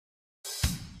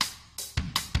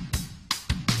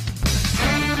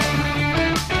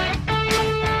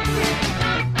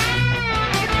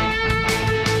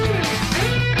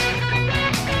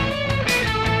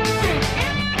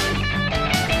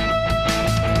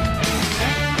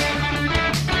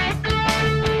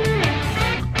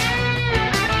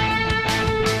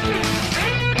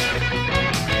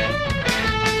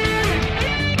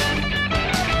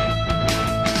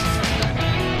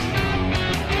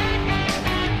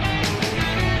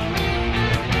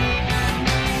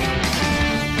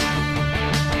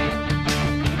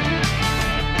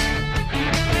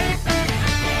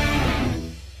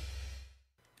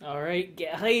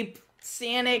type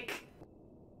Sonic.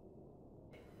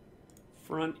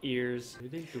 Front ears.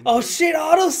 Oh shit,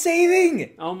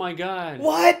 auto-saving! Oh my god.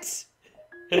 What?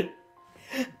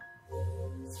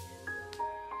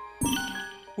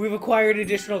 We've acquired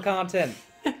additional content.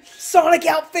 Sonic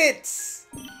outfits!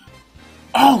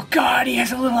 Oh god, he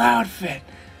has a little outfit!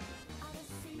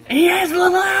 He has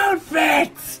little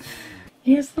outfits!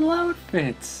 He has little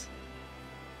outfits!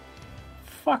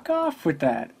 Fuck off with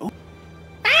that. Oh.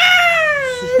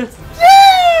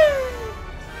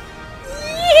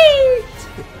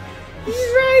 He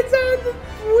rides on the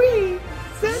wings!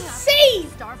 That's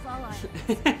safe! Starfall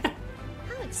Island.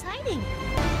 How exciting!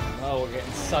 Oh, we're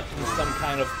getting sucked into some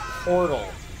kind of portal.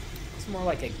 It's more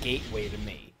like a gateway to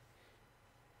me.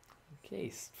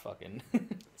 Okay, fucking.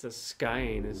 It's a sky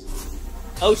anus.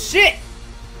 Oh shit!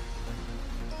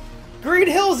 Green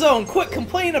Hill Zone, quit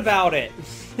complaining about it!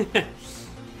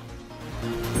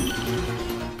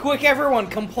 Quick everyone,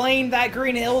 complain that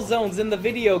Green Hill Zone's in the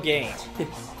video game.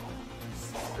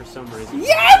 For some reason.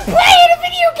 Yeah, I'm playing a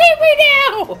video game right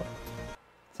now!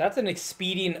 So that's an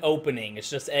expedient opening. It's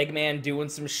just Eggman doing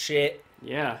some shit.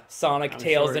 Yeah. Sonic,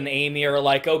 Tails, and Amy are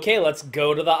like, okay, let's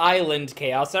go to the island.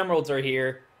 Chaos Emeralds are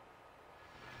here.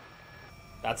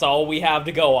 That's all we have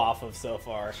to go off of so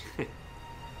far.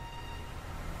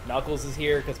 Knuckles is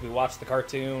here because we watched the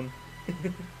cartoon.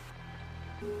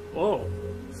 Whoa.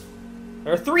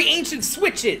 There are 3 ancient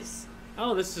switches!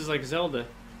 Oh, this is like Zelda.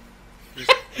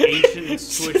 Just ancient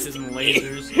switches and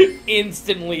lasers.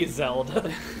 Instantly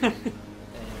Zelda.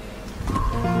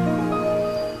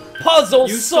 Puzzle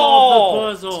You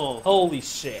solved! solved the puzzle! Holy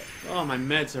shit. Oh, my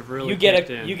meds have really You get kicked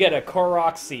in. you get a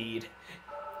Korok seed.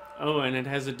 Oh, and it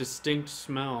has a distinct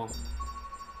smell.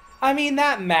 I mean,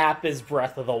 that map is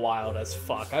Breath of the Wild as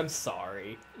fuck. I'm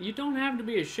sorry. You don't have to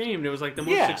be ashamed. It was like the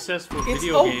most successful It's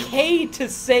video game. okay to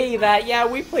say that, yeah,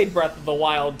 we played Breath of the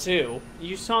Wild too.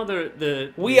 You saw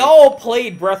the We all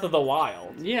played Breath of the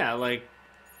Wild. Yeah, like,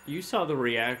 you saw the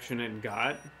reaction it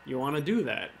got. You want to do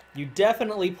that. You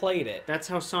definitely played it. That's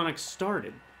how Sonic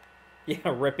started. Yeah,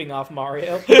 ripping off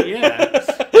Mario. Yeah,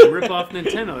 rip off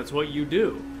Nintendo. That's what you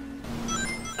do.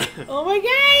 Oh my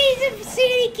god, he's a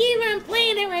Sonic game, I'm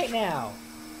playing it right now.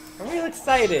 I'm real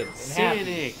excited and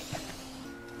happy. Sonic.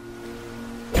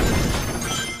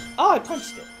 Oh, I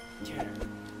punched it.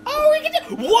 Oh, we can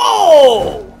do—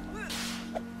 Whoa!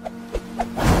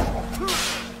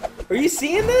 Are you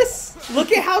seeing this?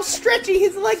 Look at how stretchy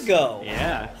his leg go.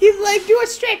 Yeah. His leg do a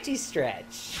stretchy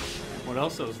stretch. What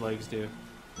else those legs do?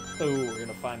 Oh, we're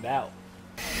gonna find out.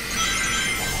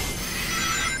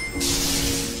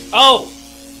 Oh!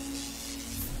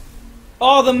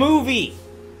 Oh, the movie!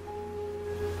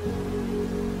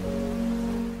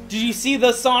 Did you see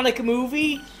the Sonic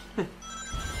movie?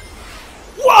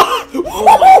 What? Oh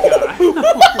my god.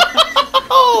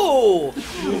 Oh!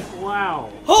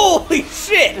 Wow. Holy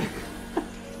shit!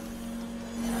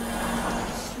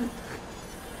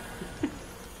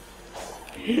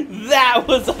 That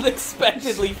was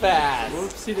unexpectedly fast.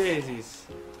 Whoopsie daisies.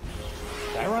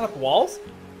 Did I run up walls?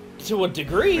 To a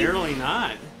degree. Barely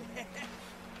not.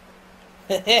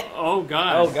 Oh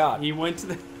god. Oh god. He went to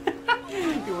the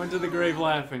he went to the grave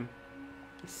laughing.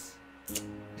 Oops.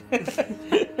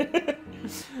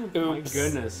 My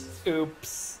goodness.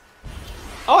 Oops.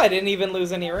 Oh, I didn't even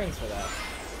lose any rings for that.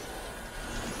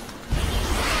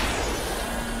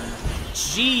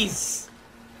 Jeez.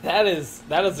 That is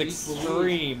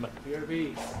extreme.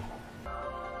 BRB.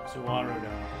 Suwaru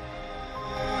down.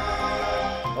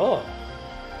 Oh.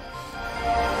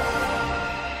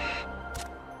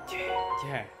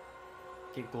 Yeah.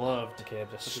 Get gloved. Okay,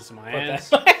 just Put this in my put ass.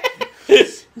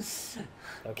 that-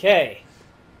 Okay.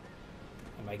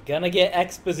 Am I gonna get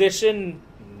exposition?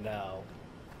 No.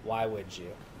 Why would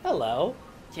you? Hello.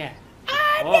 Yeah.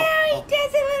 Oh, Oh, no, oh. he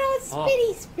does a little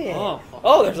spitty spin. Oh.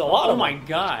 Oh, there's a lot Oh of my them.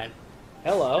 god.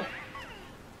 Hello.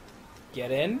 Get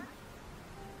in.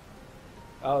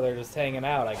 Oh, they're just hanging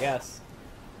out, I guess.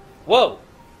 Whoa.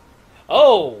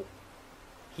 Oh.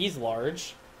 He's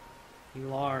large. You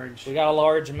large. We got a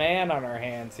large man on our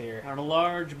hands here. Not a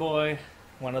large boy.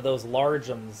 One of those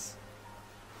largems.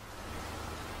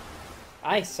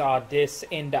 I saw this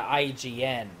in the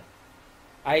IGN.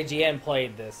 IGN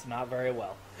played this not very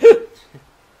well.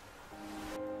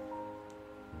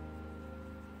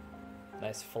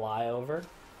 Nice flyover.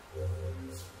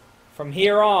 From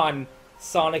here on,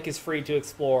 Sonic is free to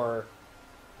explore.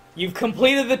 You've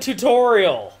completed the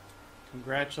tutorial!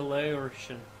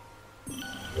 Congratulations.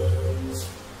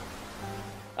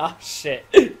 Ah, shit.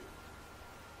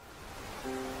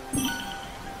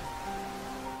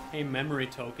 Hey, memory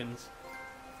tokens.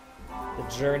 The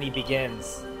journey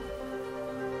begins.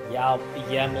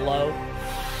 Yemlo.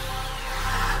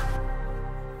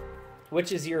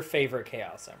 Which is your favorite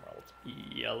Chaos Emerald?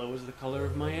 Yellow is the color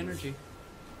of my energy.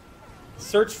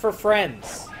 Search for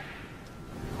friends.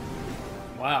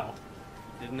 Wow.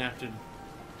 Didn't have to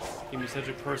give me such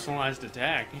a personalized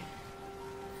attack.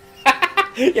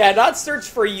 Yeah, not search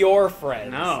for your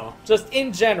friends. No. Just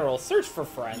in general, search for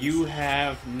friends. You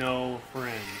have no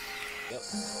friends. Yep.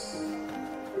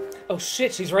 Oh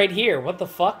shit, she's right here. What the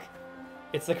fuck?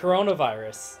 It's the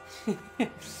coronavirus.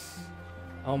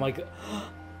 Oh my god.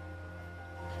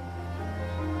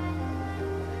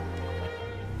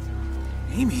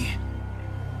 Amy,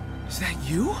 is that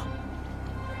you?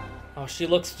 Oh, she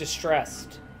looks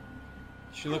distressed.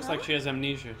 She looks like she has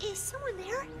amnesia. Is someone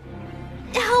there?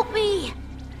 Help me!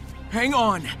 Hang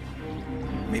on.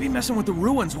 Maybe messing with the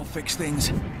ruins will fix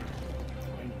things.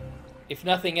 If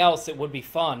nothing else, it would be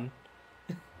fun.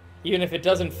 Even if it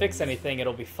doesn't fix anything,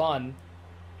 it'll be fun.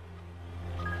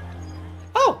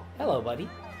 Oh, hello, buddy.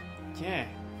 Yeah.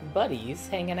 Buddies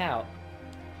hanging out.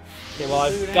 Okay, well,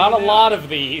 I've got a lot of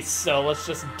these, so let's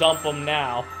just dump them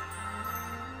now.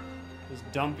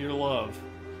 Just dump your love.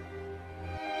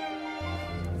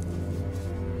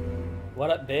 What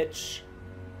up, bitch?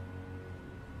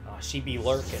 Oh, she be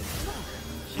lurking.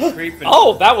 She creeping.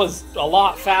 Oh, that was a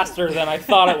lot faster than I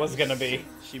thought it was gonna be.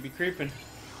 She be creeping.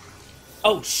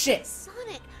 Oh, shit.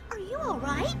 Sonic, are you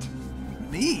alright?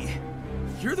 Me?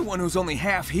 You're the one who's only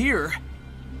half here.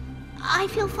 I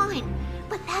feel fine,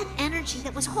 but that energy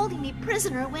that was holding me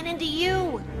prisoner went into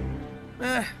you.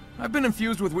 I've been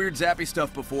infused with weird zappy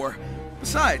stuff before.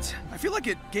 Besides, I feel like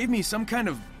it gave me some kind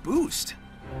of boost.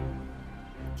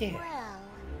 Yeah. Well,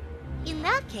 in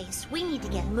that case, we need to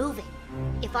get moving.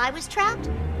 If I was trapped,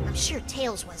 I'm sure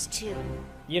Tails was too.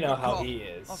 You know how Call. he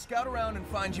is. I'll scout around and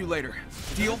find you later.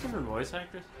 Deal? Different voice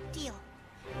actors? Deal.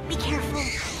 Be careful.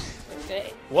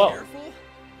 Hey, whoa. Careful?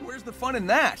 Where's the fun in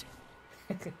that?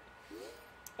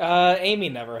 Amy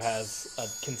never has a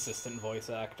consistent voice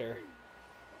actor.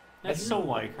 That's so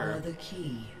like Are her. the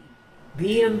key.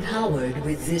 Be empowered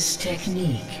with this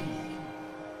technique.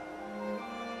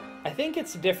 I think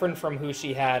it's different from who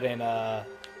she had in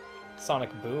Sonic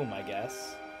Boom, I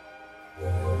guess.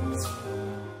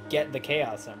 Get the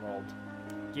Chaos Emerald.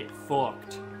 Get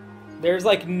fucked. There's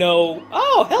like no.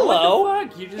 Oh, hello. What the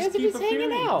fuck? You You just guys are keep just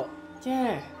hanging appearing. out.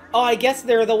 Yeah. Oh, I guess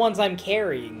they're the ones I'm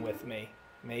carrying with me.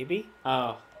 Maybe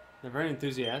Oh, they're very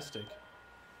enthusiastic.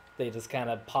 they just kind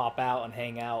of pop out and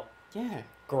hang out. Yeah.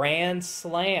 Grand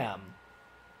Slam.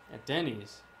 At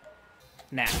Denny's.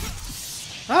 Now.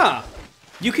 Ah,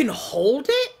 you can hold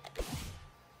it?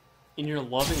 In your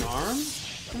loving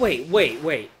arms?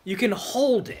 Wait. You can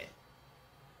hold it.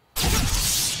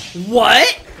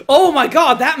 What? Oh my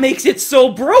god, that makes it so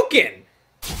broken!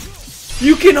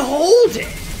 You can hold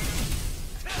it!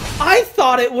 I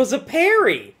thought it was a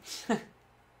parry!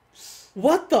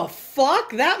 What the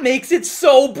fuck? That makes it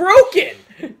so broken!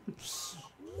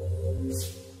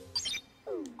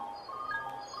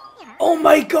 Oh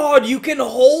my god, you can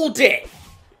hold it!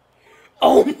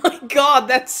 Oh my god,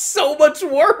 that's so much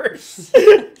worse!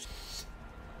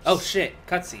 Oh shit,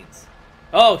 cutscenes.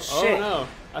 Oh shit. Oh no.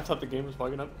 I thought the game was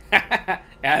bugging up.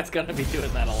 Yeah, it's gonna be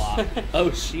doing that a lot.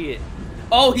 Oh shit.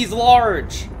 Oh, he's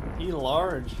large! He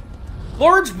large.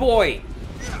 Large boy!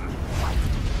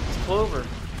 It's Clover.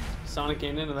 Sonic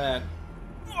ain't into that.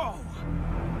 Whoa!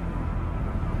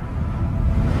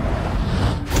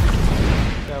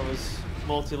 That was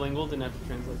multilingual, didn't have to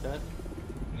translate that.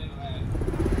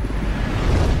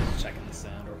 Checking the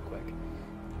sound real quick.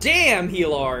 Damn, he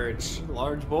large!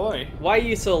 Large boy. Why are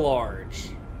you so large?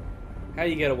 How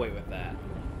you get away with that?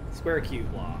 Square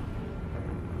cube law.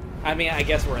 I mean, I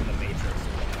guess we're in the Matrix or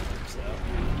whatever, so...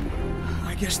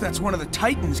 I guess that's one of the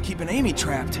Titans keeping Amy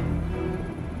trapped.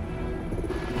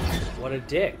 What a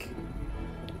dick.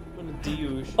 What a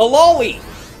douche. A lolly!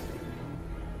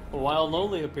 A wild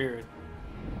lolly appeared.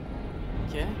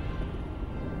 Okay.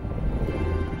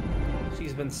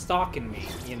 She's been stalking me,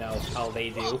 you know how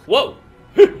they do. Whoa!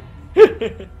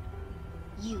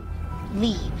 You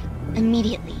leave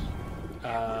immediately.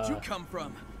 Where'd you come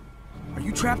from? Are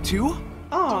you trapped too? Do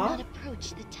not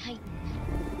approach the Titan.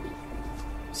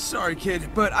 Sorry,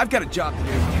 kid, but I've got a job to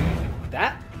do.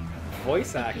 That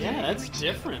voice acting. Yeah, that's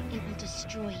different. It will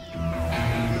destroy you.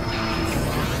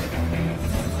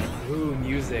 Ooh,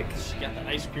 music. She got that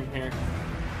ice cream hair.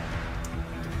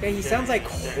 Yeah, he sounds like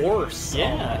hoarse.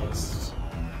 Yeah. Almost.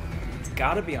 It's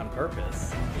gotta be on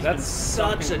purpose. That's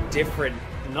such a different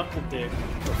Knuckle dick.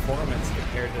 performance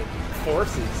compared to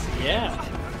Force's. Yeah.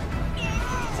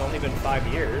 It's only been 5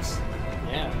 years.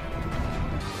 Yeah.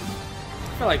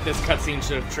 I feel like this cutscene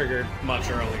should have triggered much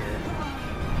earlier.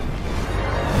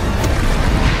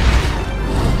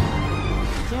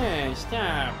 guys,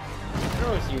 stop.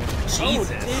 Throws you.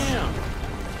 Jesus. Oh, damn.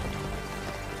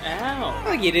 Ow.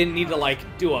 Like you didn't need to like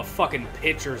do a fucking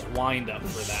pitcher's wind up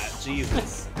for that.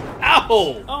 Jesus. Ow!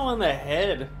 Oh, on the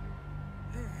head.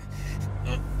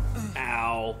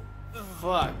 Ow.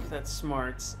 Fuck, that's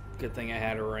smarts. Good thing I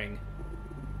had a ring.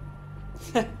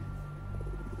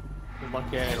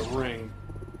 Lucky I had a ring.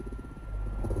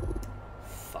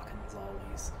 Fucking as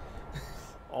always.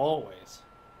 Always.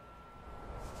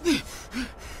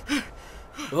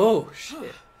 Oh,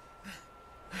 shit.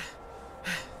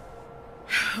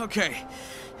 Okay,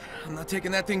 I'm not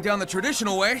taking that thing down the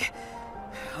traditional way.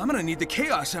 I'm gonna need the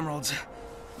Chaos Emeralds.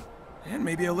 And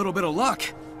maybe a little bit of luck.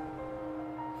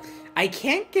 I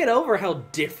can't get over how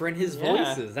different his Yeah.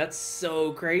 voice is. That's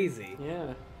so crazy.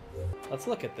 Yeah. Let's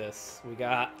look at this. We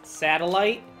got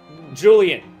Satellite.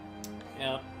 Julian.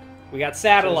 Yep. We got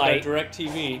Satellite. Direct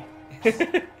TV.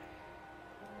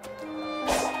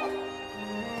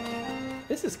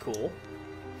 This is cool.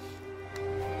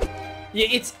 Yeah,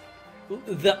 it's...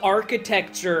 The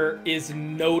architecture is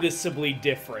noticeably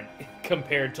different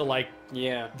compared to, like,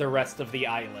 Yeah. the rest of the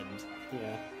island.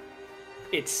 Yeah.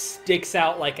 It sticks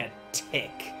out like a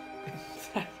tick.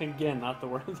 Again, not the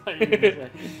word that you say.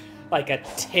 Like a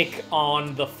tick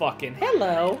on the fucking...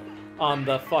 Hello! On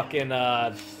the fucking,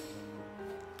 The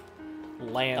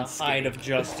landscape. height of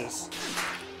justice.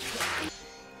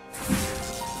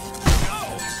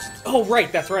 Oh,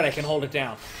 right, that's right, I can hold it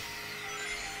down.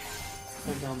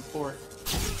 Hold down the fort.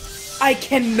 I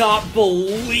cannot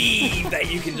believe that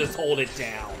you can just hold it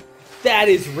down. That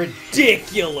is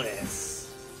ridiculous.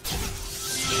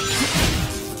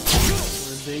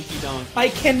 We're a dinky donkey. I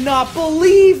cannot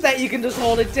believe that you can just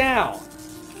hold it down.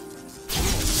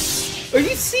 Are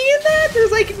you seeing that?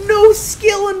 There's like no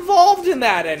skill involved in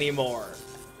that anymore.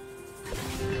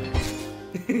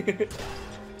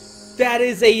 That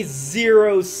is a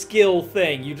zero skill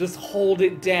thing. You just hold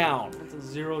it down. That's a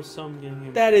zero-sum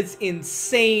game. That is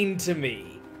insane to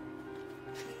me.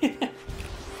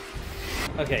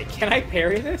 Okay, can I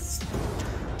parry this?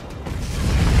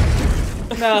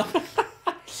 No.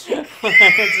 What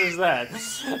answers that?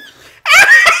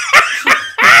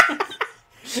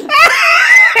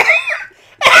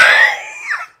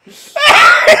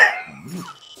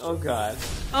 Oh god.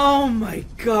 Oh my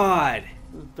god.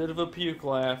 A bit of a puke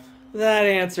laugh. That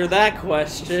answered that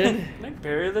question. Can I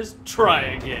parry this? Try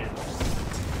again.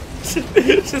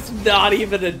 Just not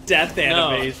even a death No,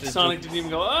 animation. Sonic didn't even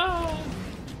go, ah!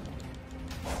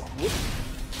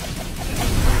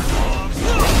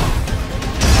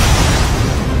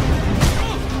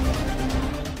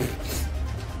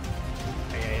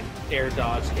 Okay, air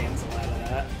dodge cancel out of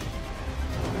that.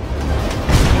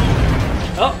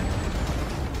 Oh!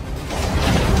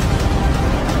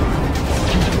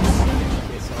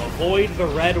 Okay, so avoid the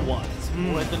red ones.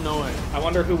 What the noise? I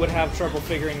wonder who would have trouble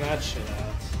figuring that shit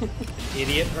out.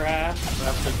 Idiot, perhaps?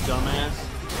 Perhaps a dumbass?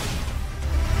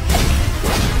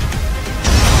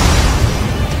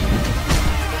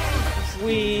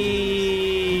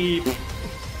 Sweep!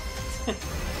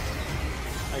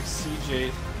 Like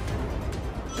CJ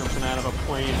jumping out of a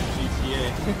plane in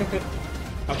GTA.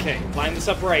 Okay, line this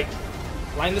up right.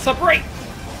 Line this up right!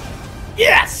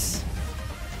 Yes!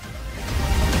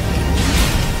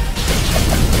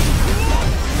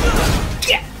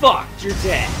 Get fucked! You're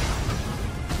dead.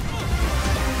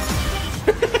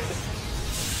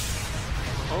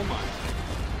 Oh my.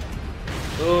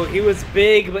 Oh, he was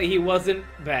big, but he wasn't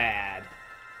bad.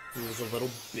 He was a little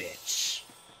bitch.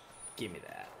 Give me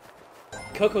that.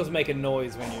 Coco's making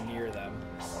noise when you're near them.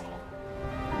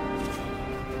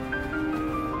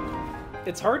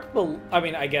 It's hard to I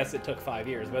mean, I guess it took 5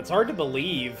 years, but it's hard to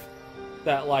believe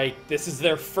that, like, this is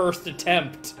their first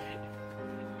attempt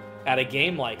at a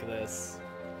game like this.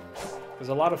 There's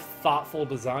a lot of thoughtful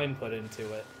design put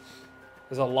into it.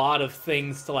 There's a lot of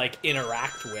things to, like,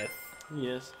 interact with.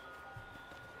 Yes.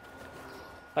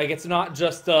 Like, it's not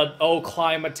just a, oh,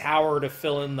 climb a tower to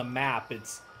fill in the map.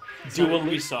 It's do a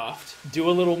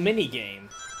little mini game.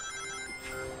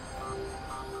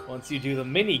 Once you do the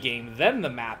mini game, then the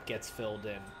map gets filled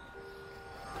in.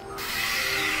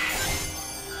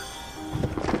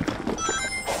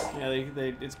 Yeah,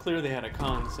 it's clear they had a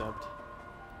concept.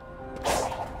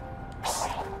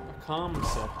 A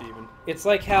concept, even. It's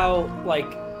like how,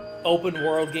 like, open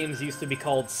world games used to be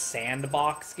called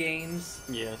sandbox games.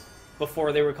 Yes.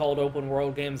 Before they were called open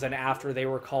world games, and after they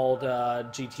were called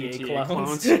GTA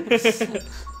clones.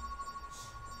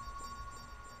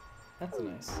 That's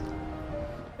nice.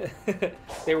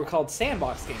 They were called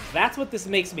sandbox games. That's what this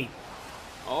makes me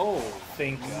Oh,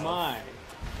 think of. my.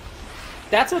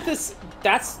 That's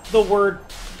the word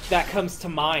that comes to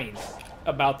mind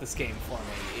about this game for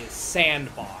me is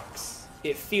sandbox.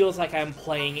 It feels like I'm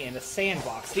playing in a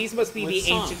sandbox. These must be the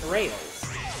ancient rails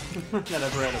that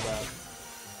I've read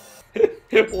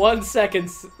about. 1 second.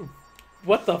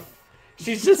 What the?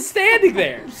 She's just standing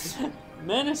there.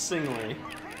 Menacingly.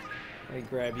 Let me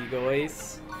grab you, go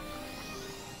Ace.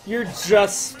 You're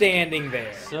just standing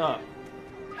there. What's up?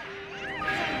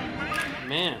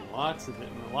 Man, lots of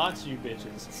you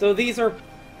bitches. So these are,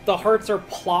 the hearts are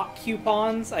plot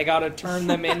coupons. I gotta turn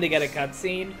them in to get a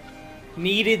cutscene.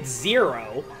 Needed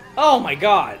 0. Oh my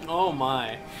god. Oh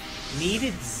my.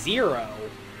 Needed 0.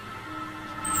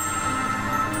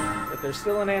 But there's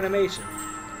still an animation.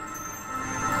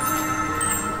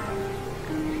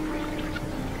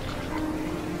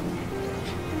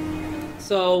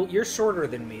 So you're shorter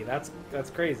than me. That's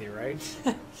crazy, right?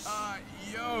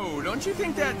 Yo, don't you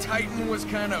think that Titan was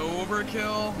kind of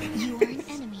overkill? You are an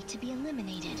enemy to be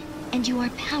eliminated, and you are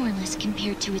powerless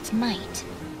compared to its might.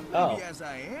 Oh. Maybe as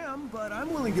I am, but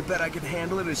I'm willing to bet I could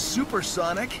handle it as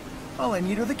supersonic. All I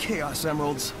need are the Chaos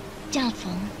Emeralds.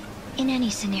 Doubtful. In any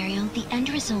scenario, the end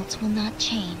results will not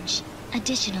change.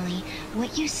 Additionally,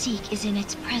 what you seek is in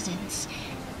its presence.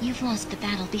 You've lost the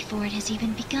battle before it has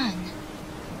even begun.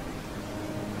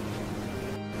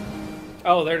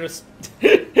 Oh, they're just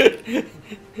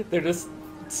they're just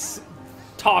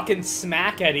talking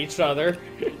smack at each other.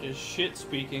 Just shit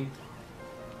speaking.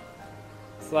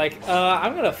 It's like,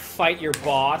 I'm gonna fight your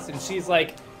boss, and she's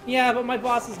like, yeah, but my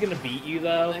boss is gonna beat you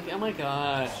though. Like, oh my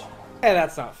gosh. Hey,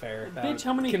 that's not fair. Bitch,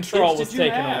 how many control kids was did you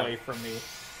taken have? away from me?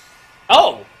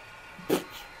 Oh.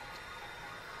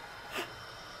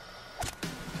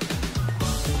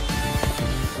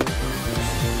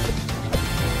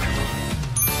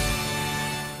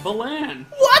 Balan!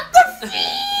 What the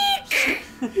freak?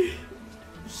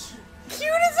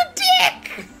 Cute as a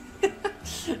dick!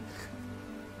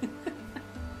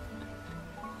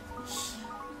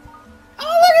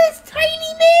 Oh, look at this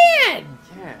tiny man!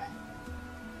 Yeah.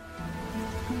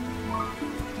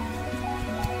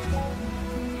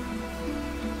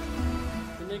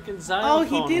 The Nick and Oh, he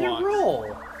xylophone did walks. a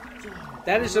roll.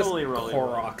 That is just Rolly, rolly,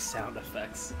 Korok sound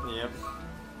effects. Yep.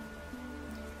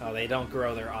 Oh, they don't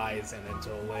grow their eyes in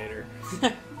until later.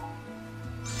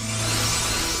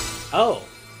 Oh.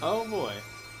 Oh boy.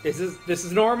 Is this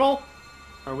is normal?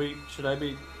 Are we, should I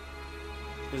be,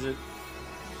 is it?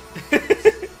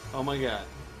 Oh my god.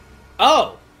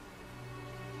 Oh.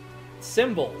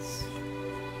 Symbols.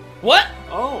 What?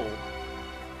 Oh.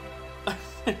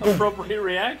 Appropriate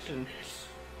reaction.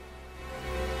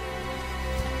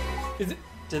 Is it?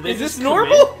 Did they Is this just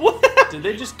normal? commit? What? Did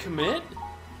they just commit?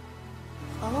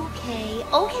 Okay,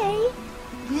 okay.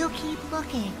 We'll keep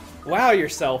looking. Wow, you're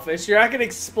selfish. You're not gonna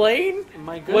explain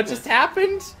My goodness. what just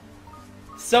happened?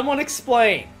 Someone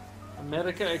explain.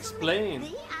 America explain.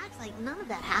 They act like none of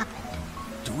that happened.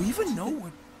 Do we even know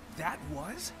what that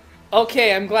was?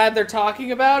 Okay, I'm glad they're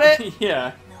talking about it.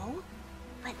 Yeah. No,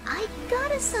 but I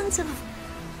got a sense of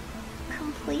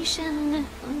completion,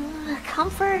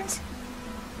 comfort.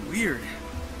 Weird.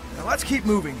 Now let's keep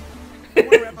moving. I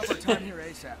want to wrap up our time here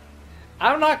ASAP.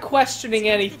 I'm not questioning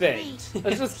anything.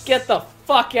 Let's just get the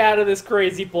fuck out of this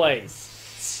crazy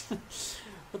place.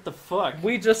 What the fuck?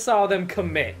 We just saw them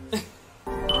commit. Would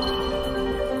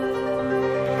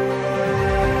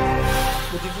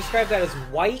you describe that as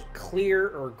white, clear,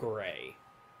 or gray?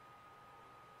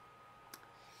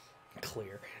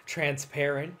 Clear.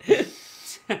 Transparent.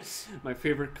 My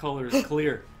favorite color is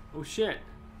clear. Oh shit.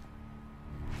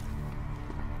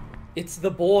 It's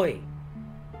the boy.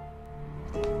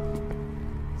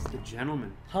 It's the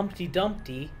gentleman. Humpty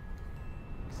Dumpty.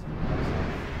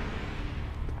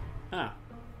 Huh.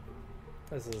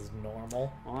 This is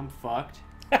normal. Well, I'm fucked.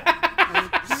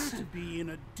 appear to be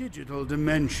in a digital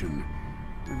dimension.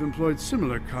 I've employed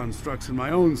similar constructs in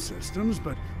my own systems,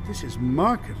 but this is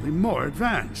markedly more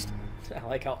advanced. I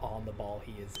like how on the ball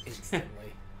he is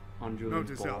instantly. On Note Julian's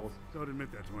to self, balls. don't admit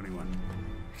that to anyone.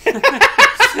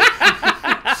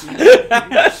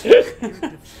 It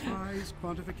defies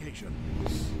quantification.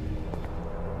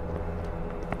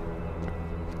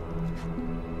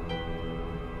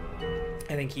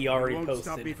 I think he already Won't posted.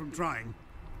 stop me from trying.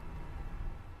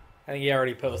 I think he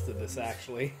already posted this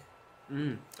actually.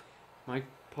 Mike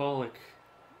Pollock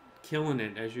killing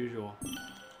it as usual.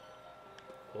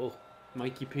 Oh.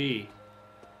 Mikey P.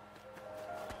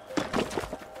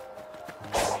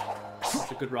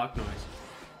 It's a good rock noise.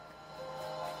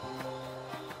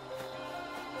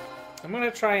 I'm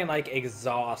gonna try and like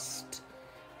exhaust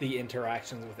the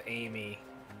interactions with Amy,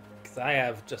 because I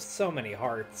have just so many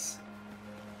hearts.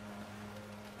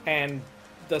 And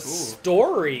the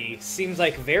story seems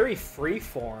like very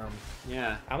freeform.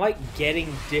 Yeah. I'm like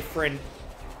getting different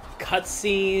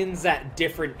cutscenes at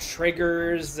different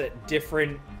triggers, at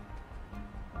different...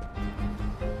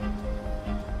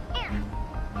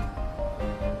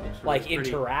 like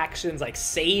interactions. Like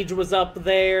Sage was up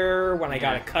there when I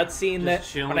got a cutscene.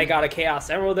 When I got a Chaos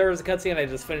Emerald, there was a cutscene. I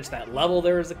just finished that level.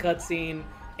 There was a cutscene.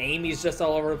 Amy's just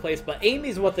all over the place, but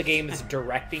Amy's what the game is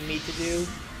directing me to do.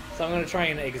 So I'm gonna try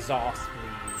and exhaust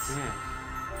these. Yeah.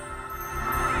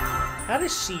 How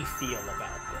does she feel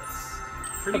about this?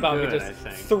 Pretty about good, me just I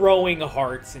think. throwing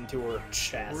hearts into her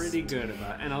chest. Pretty good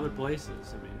about, and other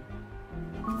places. I mean.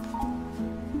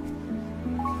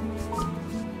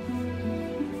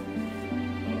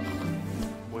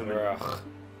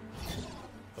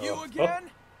 You again?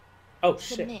 Oh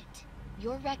shit. Submit.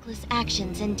 Your reckless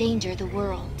actions endanger the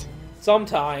world.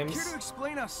 Sometimes. Care to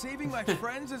explain how saving my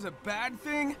friends is a bad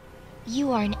thing?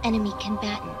 You are an enemy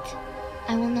combatant.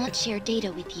 I will not share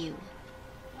data with you.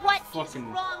 What is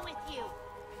wrong with you?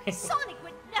 Sonic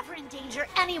would never endanger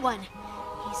anyone.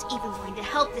 He's even going to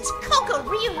help this Coco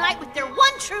reunite with their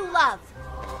one true love.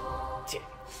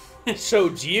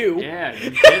 Showed you. Yeah, you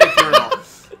did it, girl.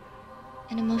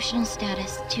 An emotional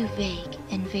status too vague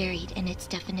and varied in its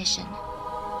definition.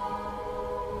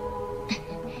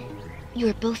 You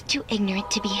are both too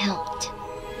ignorant to be helped.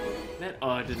 That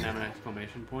didn't have an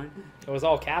exclamation point. It was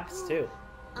all caps too.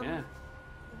 Yeah.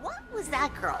 What was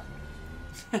that girl?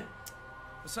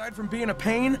 Aside from being a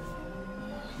pain,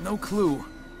 no clue.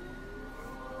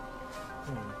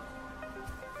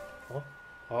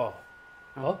 Oh.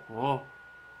 Oh.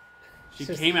 She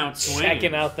Just came out swinging.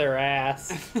 checking out their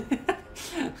ass.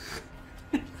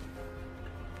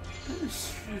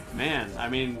 Man, I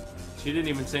mean, she didn't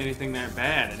even say anything that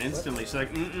bad, and instantly she's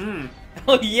like, mm-mm.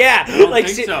 Oh yeah, I don't like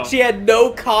think so. she had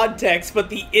no context, but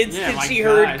the instant my she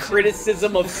heard gosh.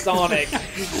 criticism of Sonic,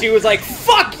 she was like,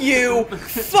 "Fuck you,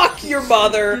 fuck your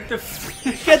mother,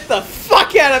 get the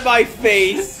fuck out of my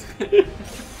face."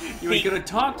 You ain't gonna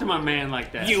talk to my man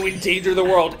like that. You endanger the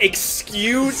world.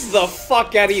 Excuse the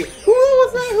fuck out of you. Who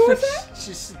was that? Who was that?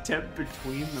 She stepped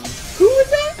between them. Who was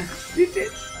that?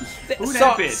 Who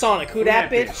that bitch? Sonic, who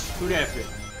that bitch? Who that bitch?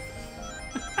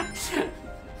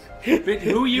 Bitch,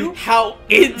 who you? How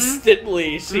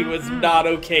instantly she was not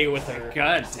okay with her.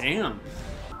 God damn.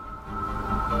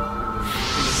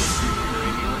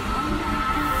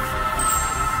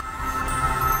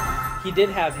 He did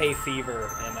have hay fever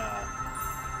in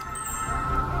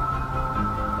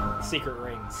Secret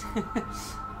Rings.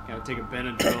 Gotta take a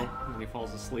Benadryl when he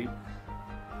falls asleep.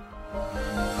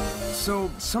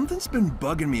 So, something's been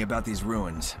bugging me about these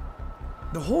ruins.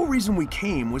 The whole reason we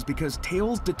came was because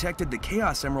Tails detected the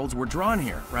Chaos Emeralds were drawn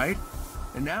here, right?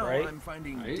 And now I'm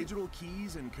finding digital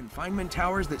keys and confinement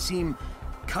towers that seem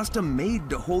custom-made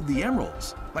to hold the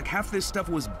emeralds. Like half this stuff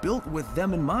was built with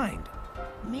them in mind.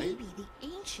 Maybe the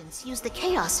ancients used the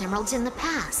Chaos Emeralds in the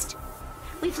past.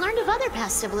 We've learned of other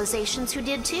past civilizations who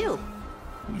did too.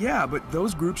 Yeah, but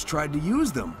those groups tried to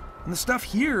use them. And the stuff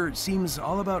here seems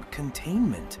all about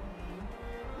containment.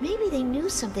 Maybe they knew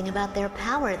something about their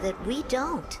power that we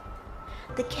don't.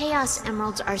 The Chaos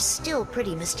Emeralds are still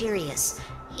pretty mysterious,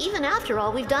 even after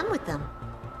all we've done with them.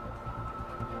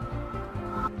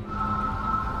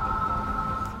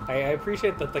 I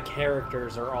appreciate that the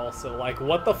characters are also like,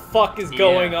 what the fuck is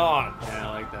going on? Yeah,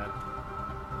 I like that.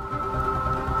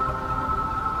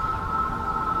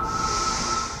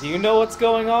 Do you know what's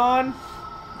going on?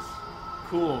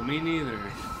 Cool, me neither.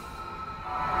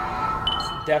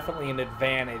 It's definitely an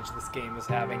advantage this game is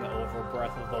having over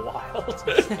Breath of the Wild.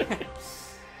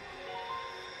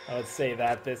 I would say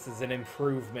that this is an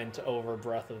improvement over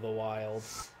Breath of the Wild.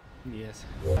 Yes.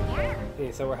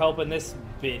 Okay, so we're helping this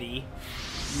biddy.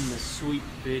 The sweet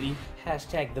biddy.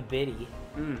 Hashtag the biddy.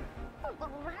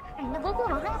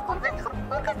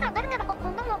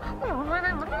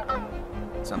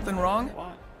 Something wrong?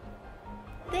 What?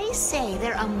 They say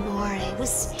their Amore was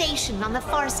stationed on the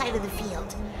far side of the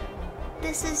field.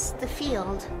 This is the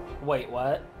field. Wait,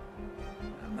 what?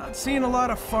 I'm not seeing a lot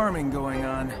of farming going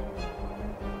on.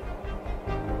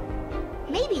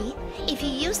 Maybe, if you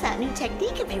use that new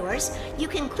technique of yours, you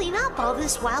can clean up all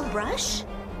this wild brush?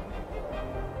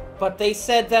 But they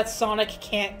said that Sonic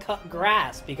can't cut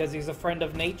grass because he's a friend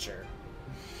of nature.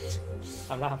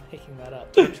 I'm not making that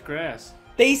up. Touch grass.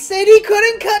 They said he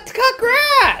couldn't cut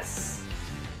grass!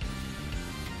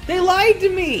 They lied to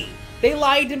me! They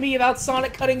lied to me about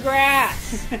Sonic cutting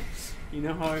grass! You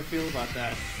know how I feel about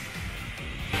that.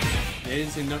 They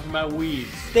didn't say nothing about weeds.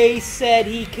 They said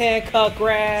he can't cut Say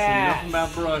grass! nothing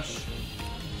about brush.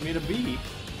 Made a beat.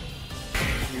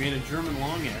 You made a German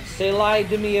long S. They lied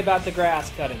to me about the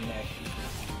grass cutting, Nick.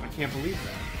 I can't believe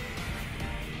that.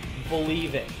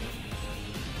 Believe it.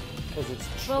 Because it's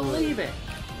true. Believe it.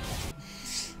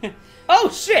 Oh,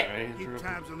 shit! Keep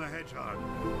tabs on the hedgehog.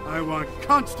 I want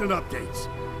constant updates.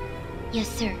 Yes,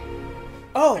 sir.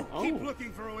 Oh. Keep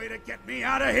looking for a way to get me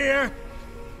out of here.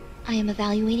 I am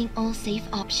evaluating all safe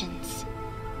options.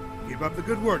 Keep up the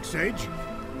good work, Sage.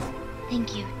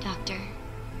 Thank you, Doctor.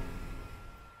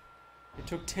 It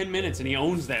took 10 minutes and he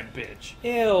owns that bitch.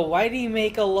 Ew, why did he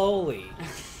make a loli?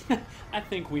 I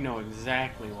think we know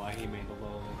exactly why he made a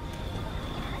loli.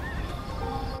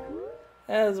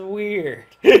 That's weird.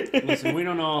 Listen, we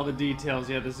don't know all the details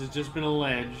yet. This has just been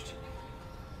alleged.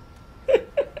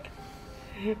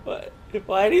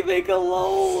 Why did he make a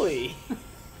loli?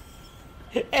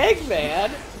 Eggman!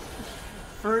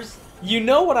 First, you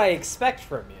know what I expect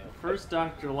from you. First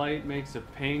Dr. Light makes a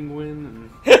penguin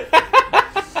and...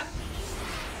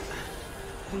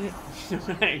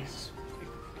 Nice.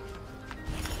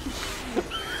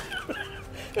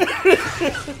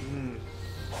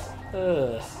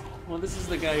 Well, this is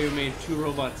the guy who made 2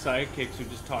 robot sidekicks who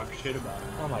just talk shit about him.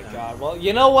 Oh my god. Well,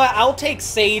 you know what? I'll take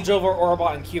Sage over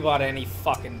Orbot and Cubot any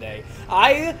fucking day.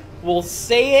 I will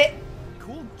say it.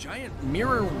 Cool giant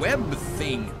mirror web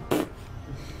thing.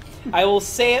 I will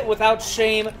say it without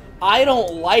shame. I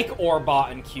don't like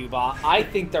Orbot and Cubot. I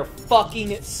think they're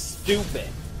fucking stupid.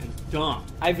 And dumb.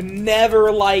 I've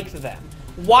never liked them.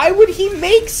 Why would he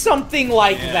make something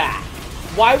like that?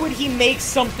 Why would he make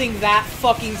something that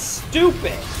fucking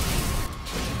stupid?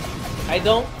 I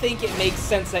don't think it makes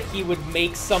sense that he would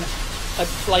make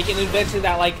like an invention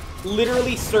that like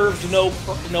literally served no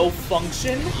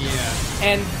function. Yeah.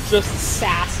 And just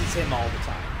sasses him all the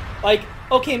time. Like,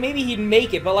 okay, maybe he'd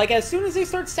make it, but like as soon as they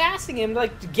start sassing him,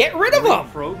 like get rid of him.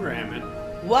 Program it.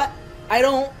 What? I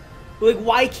don't. Like,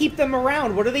 why keep them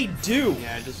around? What do they do?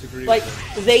 Yeah, I disagree like,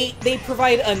 with that. they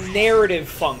provide a narrative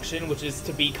function, which is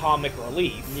to be comic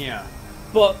relief. Yeah.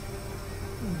 But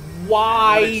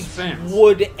why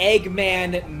would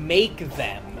Eggman make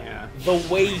them the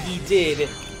way he did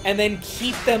and then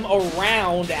keep them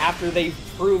around after they've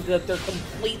proved that they're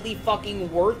completely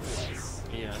fucking worthless?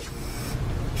 Yeah.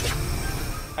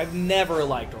 I've never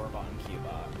liked Orbot and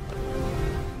Cubot.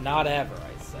 Not ever,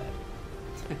 I said.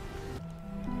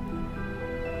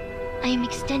 I am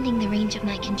extending the range of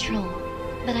my control,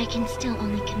 but I can still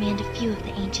only command a few of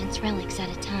the Ancient's relics at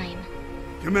a time.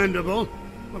 Commendable.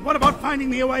 But what about finding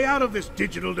me a way out of this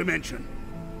digital dimension?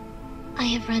 I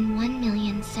have run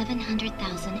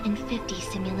 1,700,050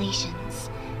 simulations.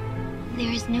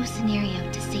 There is no scenario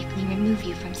to safely remove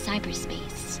you from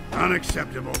cyberspace.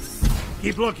 Unacceptable.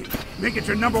 Keep looking. Make it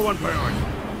your #1 priority.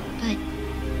 But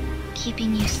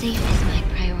keeping you safe is my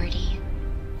priority.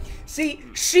 See,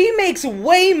 she makes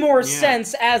way more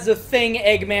sense as a thing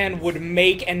Eggman would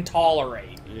make and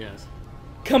tolerate. Yes.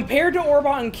 Compared to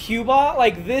Orbot and Cubot,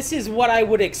 like, this is what I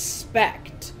would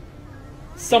expect.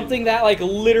 Something that, like,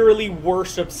 literally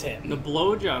worships him. The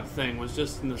blowjob thing was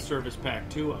just in the Service Pack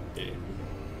 2 update.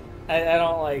 I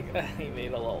don't like... he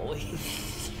made a loli.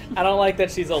 I don't like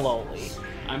that she's a loli.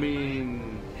 I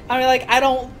mean, like, I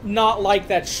don't not like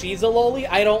that she's a loli.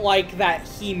 I don't like that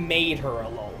he made her a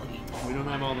loli. We don't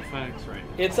have all the facts right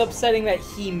now. It's upsetting that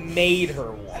he made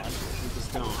her one. We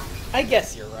just don't. I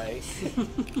guess you're right.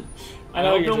 I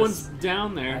know no one's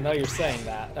down there. I know you're saying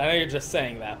that. I know you're just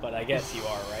saying that, but I guess you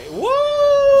are right.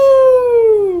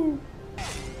 Woo!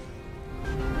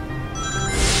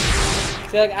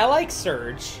 See, like, I like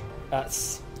Surge.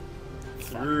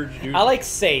 Surge, dude. I like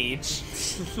Sage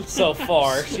so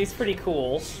far. She's pretty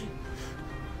cool.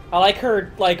 I like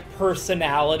her, like,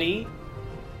 personality.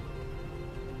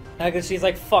 Because she's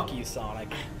like, fuck you,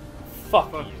 Sonic.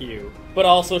 Fuck you. But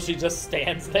also she just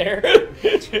stands there.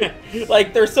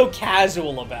 Like, they're so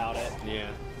casual about it. Yeah.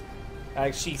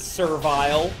 Like, she's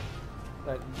servile.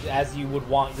 As you would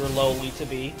want your loli to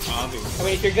be. Obviously. I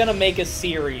mean, if you're gonna make a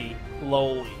Siri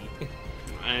loli.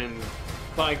 And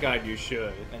by God, you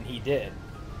should. And he did.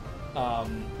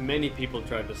 Many people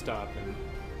tried to stop him.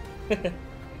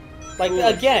 Like,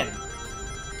 again,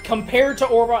 compared to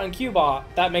Orbot and Cubot,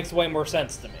 that makes way more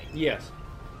sense to me. Yes.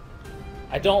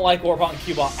 I don't like Orbot and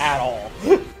Cubot at all.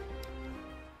 I'm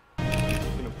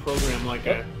gonna program like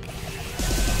a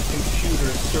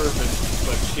computer servant,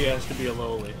 but she has to be a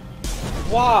loli.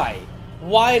 Why?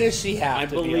 Why does she have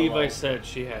to be a loli? I believe I said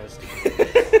she has to.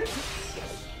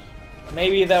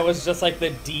 Maybe that was just like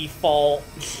the default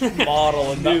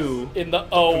model in the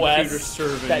OS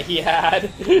that he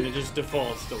had. And it just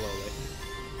defaults to loli.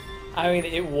 I mean,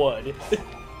 it would.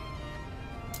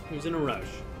 He was in a rush.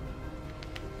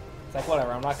 It's like,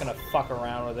 whatever, I'm not gonna fuck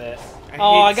around with it.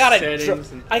 I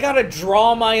gotta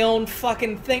draw my own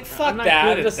fucking thing. Fuck I'm not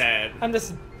that. Good at that. I'm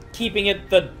just keeping it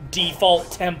the default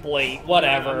template.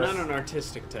 Whatever. Yeah, I'm not an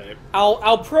artistic type.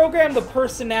 I'll program the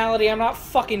personality. I'm not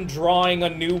fucking drawing a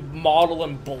new model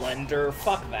in Blender.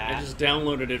 Fuck that. I just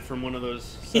downloaded it from one of those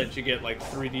sites you get like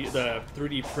the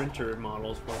 3D printer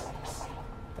models for.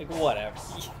 Like, whatever.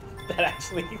 That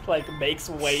actually, like, makes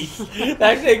way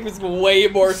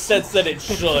more sense than it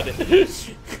should.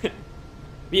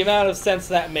 The amount of sense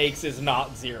that makes is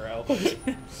not 0.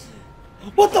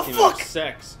 What the fuck?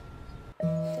 Sex.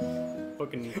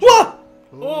 Fucking. What?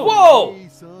 Whoa! Hey,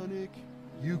 Sonic,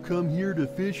 you come here to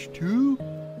fish too?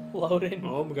 Loading.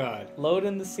 Oh my god.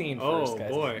 Loading the scene first,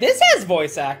 guys. Oh boy. This has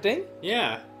voice acting.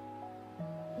 Yeah.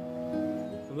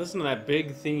 Listen to that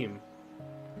big theme.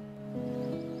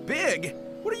 Big?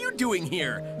 What are you doing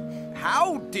here?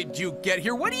 How did you get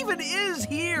here? What even is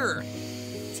here?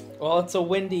 Well, it's a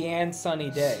windy and sunny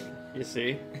day. You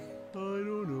see? I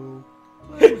don't know.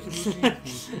 I was looking for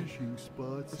fishing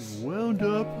spots and wound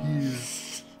up here.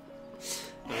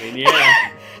 I mean,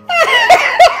 yeah.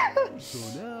 So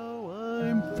now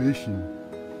I'm fishing.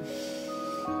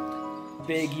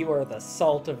 Big, you are the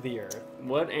salt of the earth.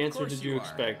 What answer did you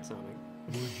expect, Sonic?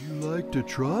 Would you like to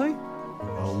try?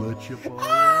 I'll let you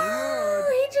borrow.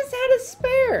 He just had a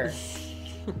spare.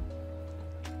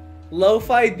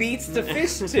 Lo-fi beats to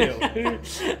fish to.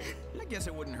 I guess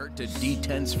it wouldn't hurt to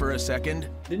detense for a second.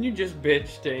 Didn't you just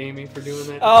bitch to Amy for doing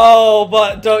that? Oh,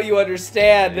 but don't you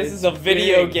understand? This It's is a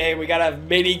video big. game. We gotta have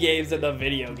mini games in the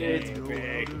video game. It's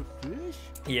big. Fish?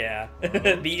 Yeah,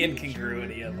 the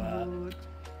incongruity of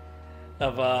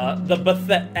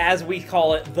as we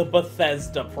call it, the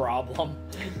Bethesda problem.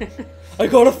 I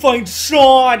gotta find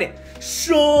Sean.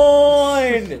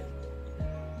 Sean.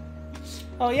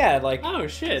 Oh yeah, like Oh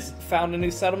shit. found a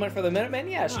new settlement for the Minutemen.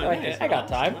 Yeah, sure. Oh, nice. I got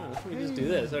time. Oh, let me just do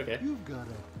this. Okay. You've got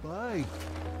a bite.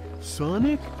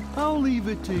 Sonic, I'll leave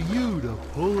it to you to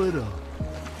pull it up.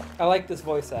 I like this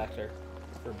voice actor.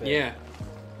 For Big. Yeah.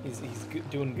 He's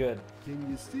doing good. Can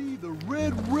you see the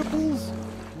red ripples?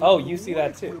 Oh, you see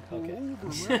that too. Ripple Okay.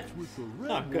 overlaps with the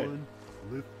red Oh, good. one.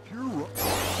 Lift your rod.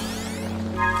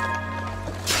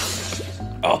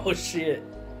 Oh shit.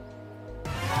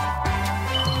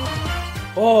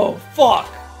 Oh fuck.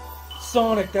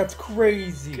 Sonic, that's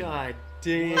crazy. God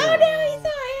damn. Oh no, he's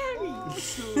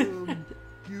so heavy. Awesome.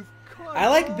 You've caught I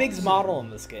like Big's model in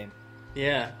this game.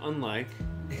 Yeah, unlike.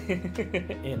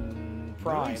 In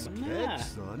Prime. Nice Yeah. catch,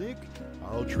 Sonic.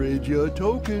 I'll trade you a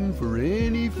token for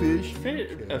any fish.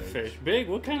 A fish. Big,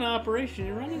 what kind of operation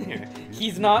you running here?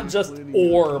 He's not just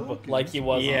orb like he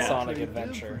was in Yeah. Sonic Trade them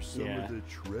Adventure. for some Yeah. of the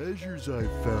treasures I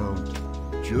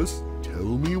found. Just tell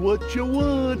me what you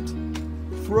want.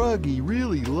 Froggy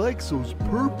really likes those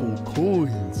purple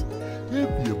coins.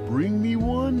 If you bring me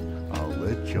one, I'll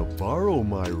let you borrow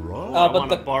my rod. I but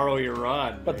want to borrow your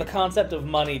rod. But the concept of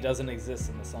money doesn't exist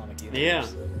in the Sonic universe. Yeah.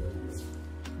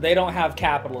 They don't have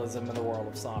capitalism in the world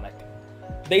of Sonic.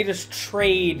 They just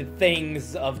trade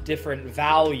things of different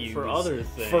values For other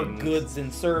things. for goods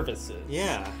and services.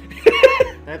 Yeah.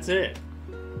 That's it.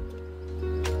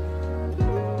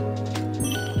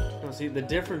 No, see, the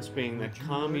difference being that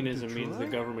communism means the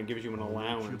government gives you an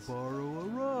allowance. Borrow a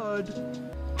rod.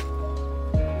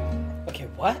 Okay,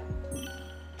 what?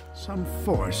 Some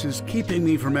force is keeping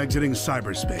me from exiting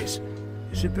cyberspace.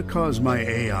 Is it because my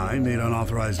AI made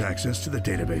unauthorized access to the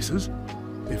databases?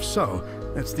 If so,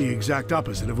 that's the exact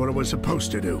opposite of what it was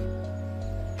supposed to do.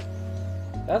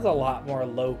 That's a lot more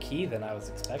low-key than I was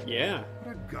expecting. Yeah.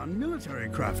 What are gun military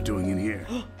craft doing in here?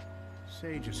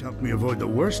 Sage has helped me avoid the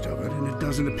worst of it, and it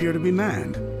doesn't appear to be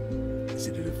manned. Is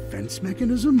it a defense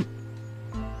mechanism?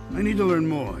 I need to learn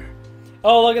more.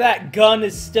 Oh, look at that. Gun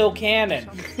is still canon.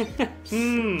 How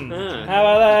Huh.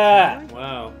 about that?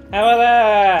 Wow. How about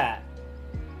that?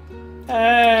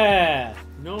 Ah.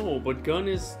 No, but gun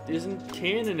isn't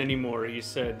canon anymore, he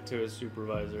said to his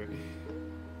supervisor.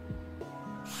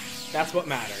 That's what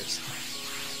matters.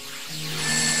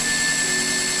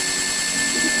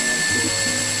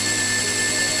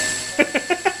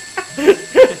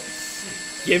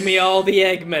 Give me all the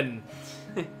Eggman.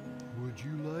 Would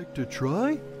you like to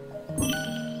try?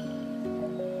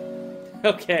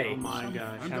 Okay. Oh my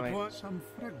gosh.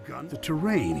 The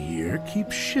terrain here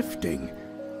keeps shifting.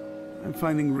 I'm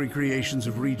finding recreations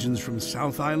of regions from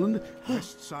South Island,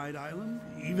 West Side Island,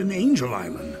 even Angel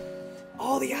Island.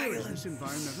 All the Where is islands. this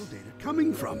environmental data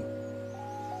coming from?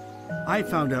 I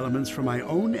found elements from my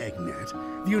own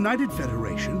EggNet, the United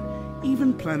Federation,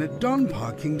 even planet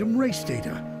Donpa Kingdom race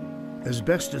data. As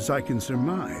best as I can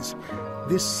surmise,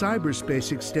 this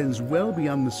cyberspace extends well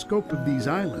beyond the scope of these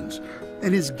islands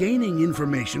and is gaining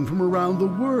information from around the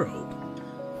world.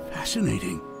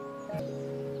 Fascinating.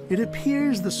 It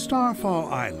appears the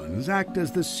Starfall Islands act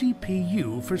as the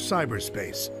CPU for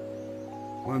cyberspace.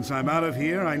 Once I'm out of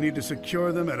here, I need to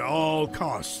secure them at all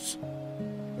costs.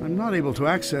 I'm not able to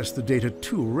access the data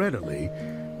too readily,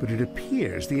 but it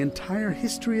appears the entire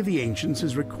history of the Ancients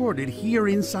is recorded here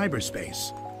in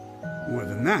cyberspace. More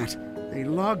than that, they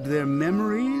logged their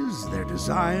memories, their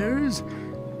desires.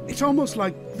 It's almost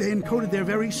like they encoded their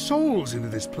very souls into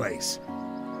this place.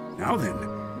 Now then,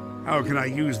 how can I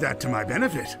use that to my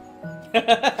benefit?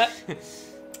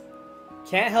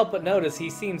 Can't help but notice he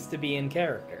seems to be in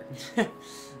character.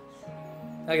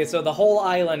 Okay, so the whole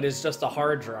island is just a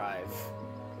hard drive.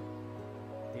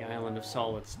 The island of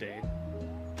solid state.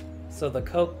 So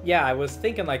the yeah, I was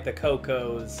thinking like the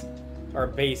Cocos are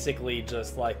basically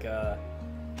just like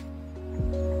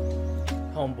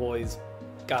homeboys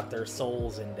got their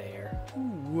souls in there. Who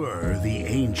were the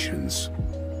Ancients?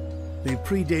 They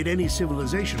predate any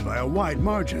civilization by a wide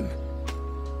margin.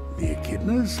 The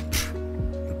Echidnas?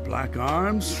 The Black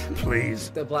Arms? Please.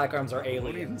 The Black Arms are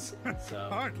aliens. So.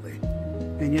 Hardly.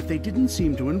 And yet they didn't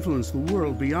seem to influence the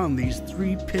world beyond these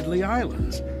 3 piddly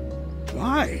islands.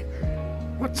 Why?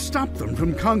 What stopped them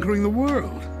from conquering the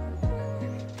world?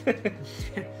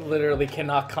 Literally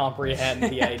cannot comprehend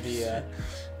the idea.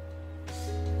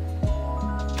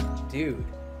 Dude,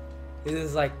 this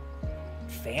is like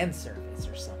fan service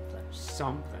or something.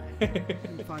 Something.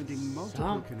 Finding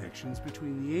multiple connections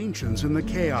between the Ancients and the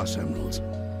Chaos Emeralds.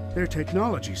 Their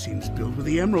technology seems built with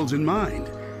the Emeralds in mind.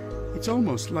 It's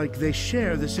almost like they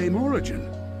share the same origin.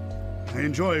 I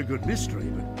enjoy a good mystery,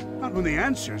 but not when the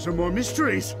answers are more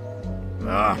mysteries.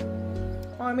 Ah.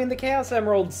 Well, I mean, the Chaos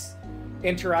Emeralds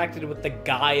interacted with the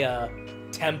Gaia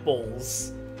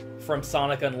temples from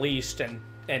Sonic Unleashed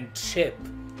and Chip,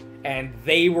 and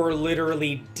they were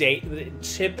literally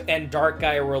Chip and Dark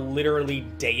Gaia were literally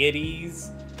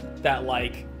deities that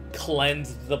like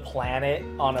cleansed the planet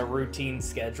on a routine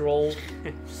schedule.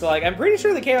 So like I'm pretty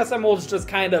sure the Chaos Emeralds just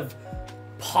kind of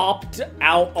popped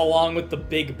out along with the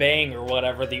Big Bang or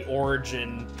whatever the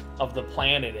origin of the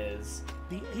planet is.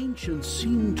 The Ancients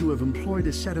seem to have employed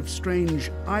a set of strange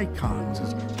icons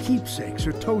as keepsakes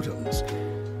or totems.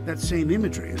 That same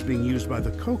imagery is being used by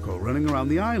the Coco running around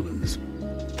the islands.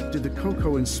 Did the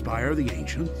Coco inspire the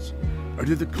Ancients? Or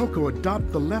did the Coco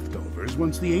adopt the leftovers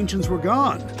once the Ancients were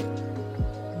gone?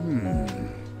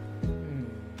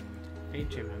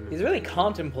 He's really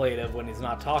contemplative when he's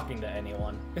not talking to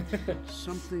anyone.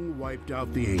 Something wiped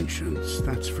out the Ancients,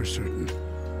 that's for certain.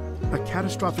 A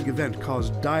catastrophic event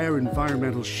caused dire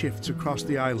environmental shifts across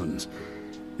the islands.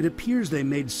 It appears they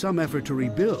made some effort to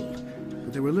rebuild,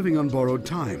 but they were living on borrowed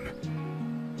time.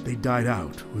 They died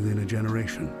out within a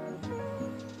generation.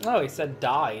 Oh, he said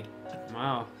died.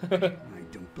 Wow. I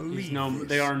don't believe this.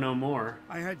 They are no more.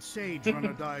 I had Sage run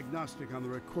a diagnostic on the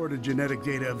recorded genetic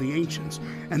data of the Ancients,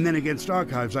 and then against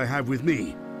archives I have with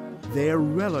me. They're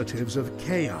relatives of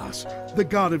Chaos, the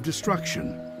god of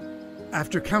destruction.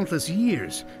 After countless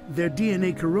years, their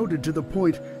DNA corroded to the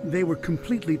point they were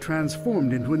completely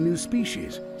transformed into a new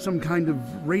species. Some kind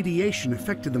of radiation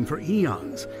affected them for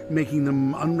eons, making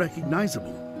them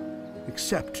unrecognizable.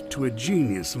 Except to a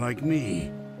genius like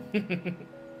me.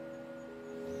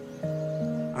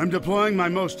 I'm deploying my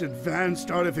most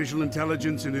advanced artificial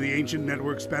intelligence into the ancient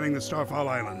network spanning the Starfall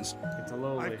Islands. It's a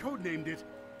lowly. I've codenamed it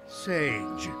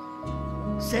Sage.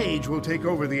 Sage will take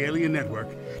over the alien network,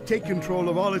 take control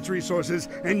of all its resources,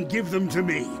 and give them to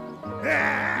me.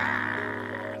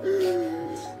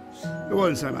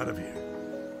 Once I'm out of here.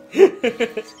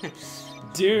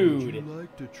 Dude. Would you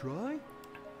like to try?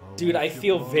 Dude, I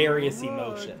feel various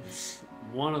emotions.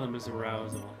 One of them is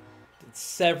arousal.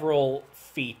 Several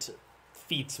feats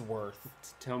worth.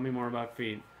 Tell me more about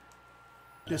feet.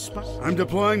 I'm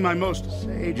deploying my most.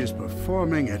 Sage is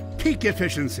performing at peak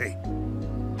efficiency.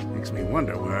 Makes me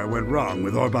wonder where I went wrong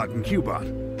with Orbot and Cubot.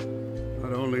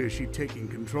 Not only is she taking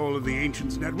control of the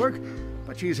Ancients network,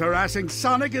 but she's harassing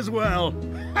Sonic as well.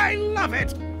 I love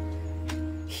it!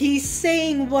 He's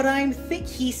saying what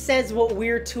he says what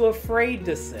we're too afraid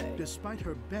to say. Despite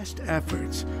her best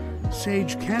efforts,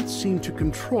 Sage can't seem to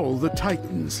control the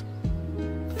Titans.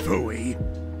 Phooey.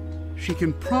 She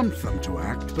can prompt them to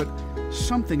act, but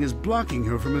something is blocking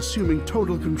her from assuming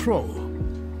total control.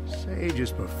 Sage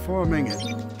is performing at...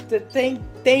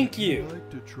 Thank you. Would you like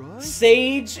to try?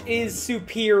 Sage is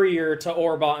superior to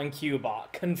Orbot and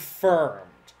Cubot. Confirmed.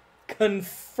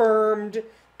 Confirmed.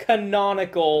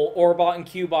 Canonical. Orbot and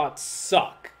Cubot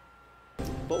suck.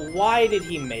 But why did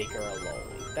he make her a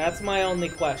loli? That's my only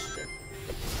question.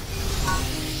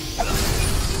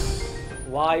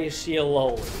 Why is she a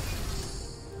loli?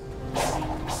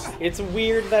 It's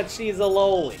weird that she's a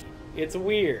loli. It's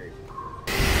weird.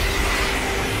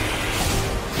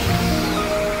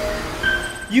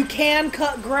 You can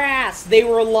cut grass! They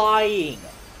were lying.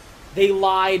 They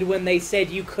lied when they said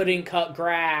you couldn't cut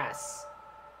grass.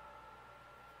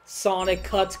 Sonic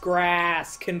cuts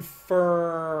grass.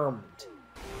 Confirmed.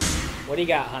 What do you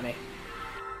got, honey?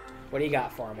 What do you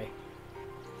got for me?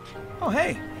 Oh,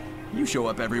 hey. You show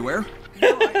up everywhere.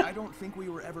 You know, I don't think we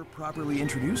were ever properly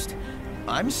introduced.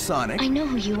 I'm Sonic. I know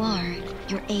who you are.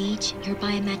 Your age, your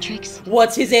biometrics.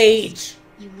 What's his age?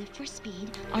 You live for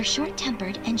speed, are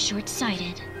short-tempered, and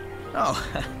short-sighted. Oh,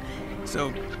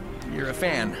 so you're a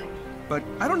fan. But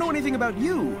I don't know anything about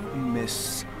you,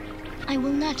 Miss... I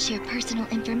will not share personal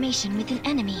information with an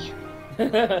enemy.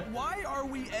 Why are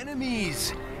we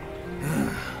enemies?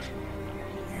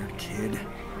 Weird kid.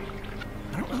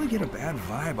 I don't really get a bad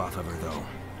vibe off of her, though.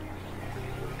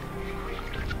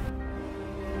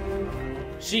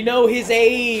 She know his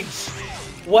age.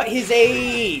 What his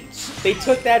age? They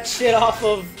took that shit off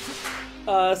of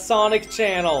Sonic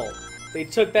Channel. They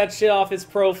took that shit off his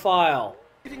profile.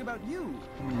 Anything about you,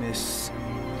 Miss...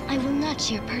 I will not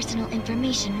share personal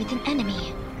information with an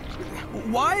enemy.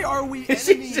 Why are we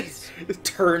She enemies? just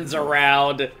turns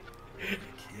around.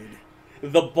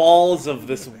 The balls of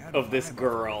this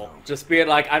girl. Just being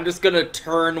like, I'm just gonna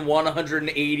turn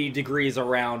 180 degrees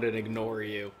around and ignore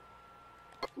you.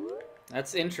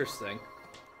 That's interesting.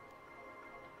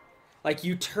 Like,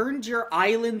 you turned your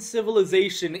island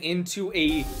civilization into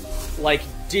a, like,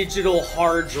 digital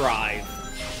hard drive.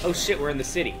 Oh shit, we're in the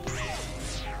city.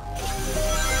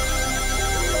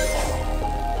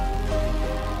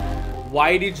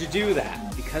 Why did you do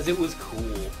that? Because it was cool.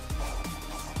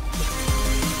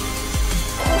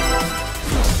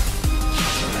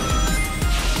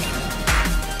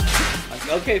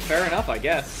 Like, okay, fair enough, I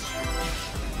guess.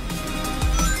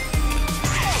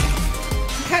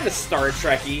 Kind of Star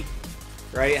Trek-y,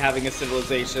 right? Having a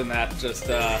civilization that just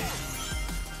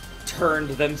turned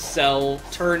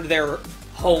their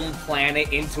home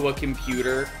planet into a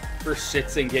computer for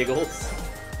shits and giggles.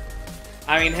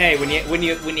 I mean, hey, when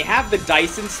you have the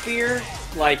Dyson sphere,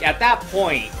 like at that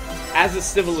point, as a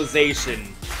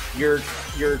civilization, your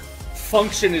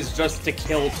function is just to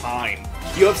kill time.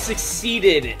 You have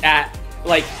succeeded at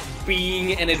like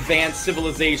being an advanced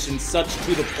civilization such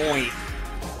to the point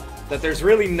that there's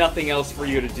really nothing else for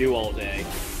you to do all day.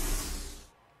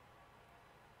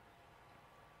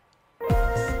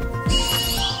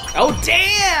 Oh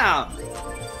damn!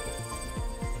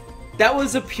 That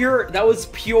was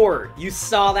pure. You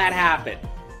saw that happen.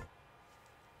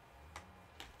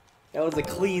 That was a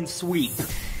clean sweep.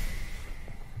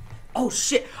 Oh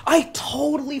shit, I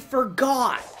totally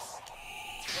forgot.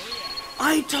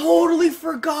 I totally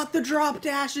forgot the drop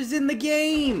dash is in the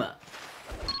game.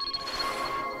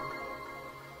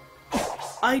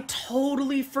 I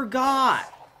totally forgot.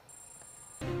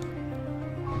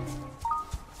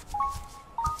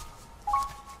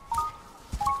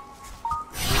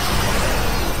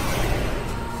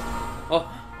 Oh.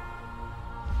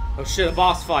 Oh shit, a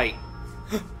boss fight.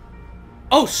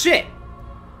 Oh shit!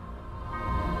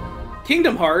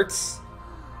 Kingdom Hearts?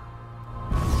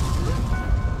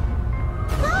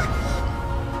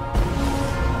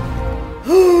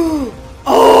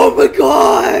 Oh my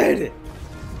god!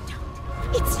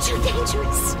 It's too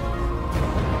dangerous.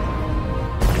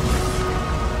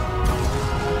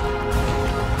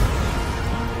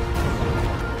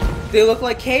 They look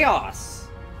like chaos.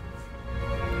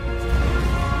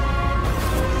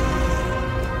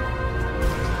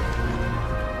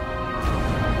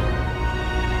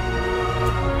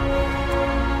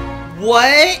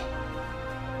 What?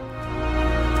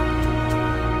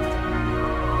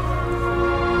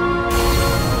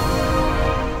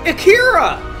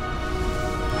 Akira!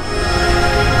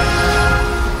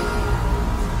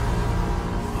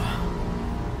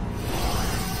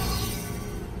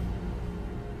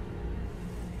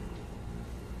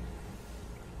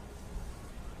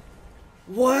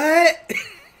 What?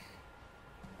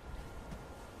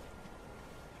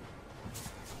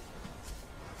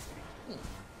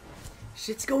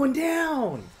 Shit's going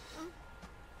down.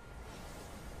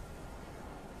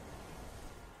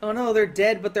 Oh no, they're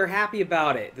dead, but they're happy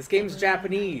about it. This game's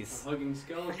Japanese. Hugging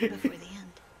skeleton. Before the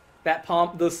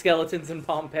end. Those skeletons in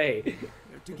Pompeii.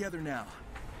 They're together now.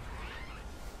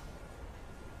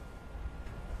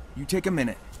 You take a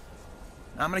minute.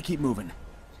 I'm gonna keep moving.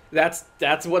 That's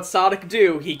what Sonic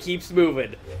do. He keeps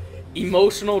moving.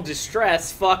 Emotional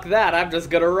distress, fuck that. I'm just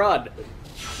gonna run.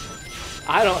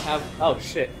 I don't have... Oh,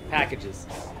 shit. Packages.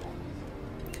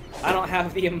 I don't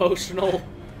have the emotional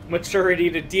maturity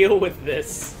to deal with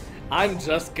this. I'm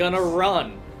just gonna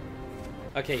run.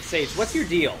 Okay, Sage, what's your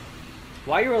deal?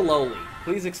 Why you're a lowly?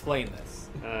 Please explain this.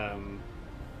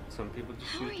 Some people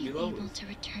just How are choose to be you lowly. able to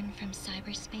return from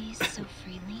cyberspace so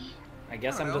freely? I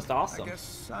guess I'm just awesome. I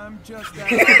guess I'm just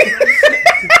that.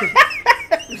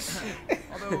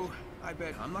 Although, I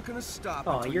bet I'm not gonna stop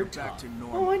until you're back to tough.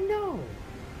 normal. Oh, I know.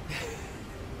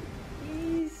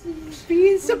 He's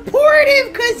being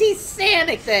supportive because he's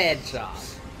Sonic the Hedgehog.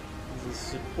 He's a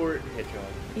support hedgehog.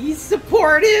 He's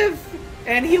supportive,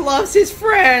 and he loves his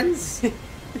friends.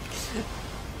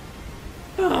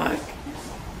 Fuck.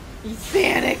 He's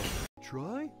Sonic.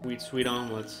 Try? Sweet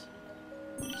omelets.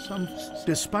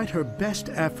 Despite her best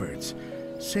efforts,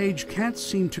 Sage can't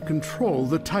seem to control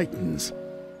the Titans.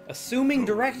 Assuming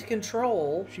direct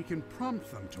control. She can prompt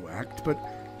them to act, but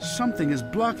something is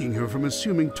blocking her from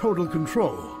assuming total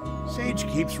control. Sage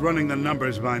keeps running the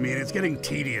numbers by me, and it's getting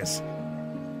tedious.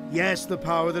 Yes, the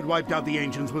power that wiped out the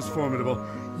Ancients was formidable.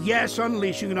 Yes,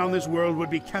 unleashing it on this world would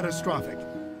be catastrophic.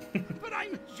 But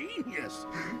I'm a genius.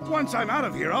 Once I'm out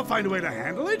of here, I'll find a way to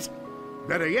handle it.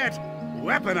 Better yet,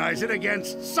 weaponize it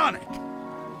against Sonic.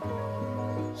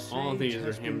 All these are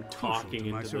has him been crucial talking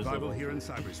to my into survival the here in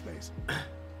cyberspace.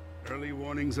 Early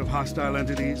warnings of hostile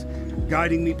entities,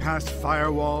 guiding me past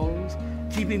firewalls,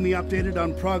 keeping me updated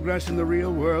on progress in the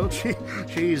real world.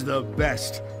 She's the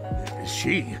best.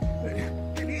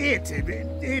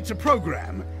 It's a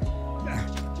program.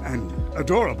 An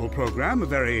adorable program, a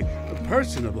very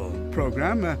personable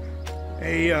program.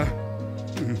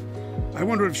 I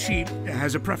wonder if she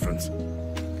has a preference.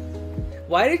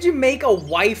 Why did you make a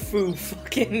waifu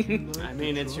fucking I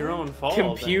mean, it's your own fault.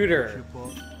 computer?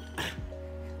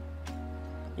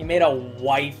 You made a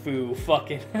waifu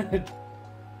fucking...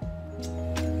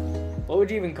 What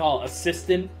would you even call it?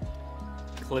 Assistant?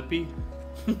 Clippy?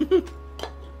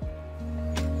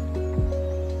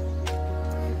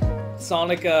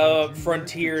 Sonic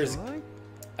Frontiers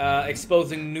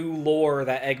exposing new lore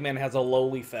that Eggman has a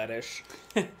lowly fetish.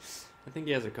 I think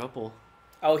he has a couple.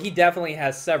 Oh, he definitely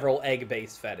has several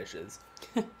egg-based fetishes.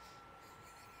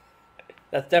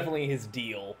 That's definitely his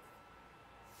deal.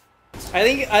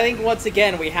 I think once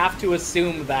again we have to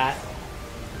assume that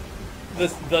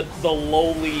the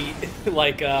lowly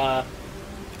like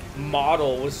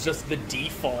model was just the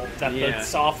default that the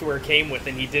software came with,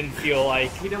 and he didn't feel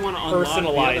like he didn't want to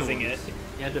personalizing it.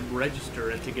 You had to register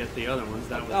it to get the other ones.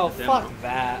 That was Oh, the demo. fuck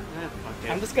that. Fuck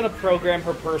it. I'm just gonna program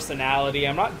her personality.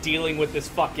 I'm not dealing with this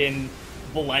fucking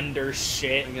Blender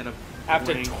shit. I gotta I have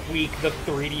to tweak the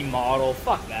 3D model.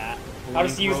 Fuck that. I'll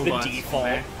just use the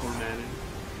default.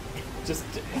 Just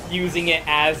using it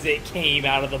as it came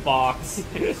out of the box.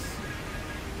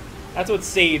 That's what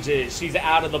Sage is. She's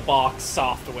out of the box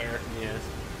software. Yes.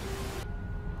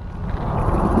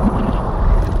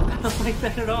 I don't like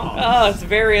that at all. Oh, it's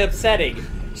very upsetting.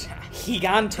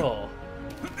 Giganto.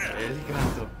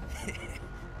 Giganto.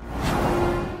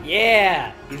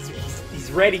 Yeah,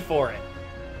 he's ready for it.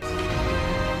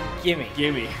 Gimme.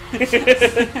 Gimme. Come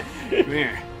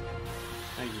here.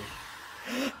 Thank you.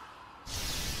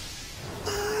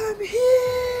 I'm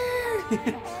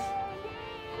here!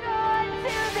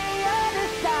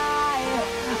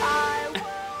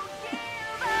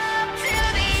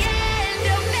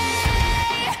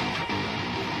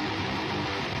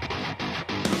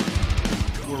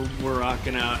 We're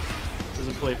rocking out.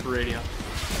 Doesn't play for radio.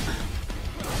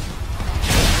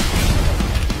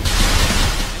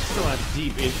 Still has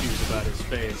deep issues about his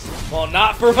face. Well,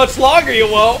 not for much longer, you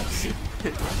won't.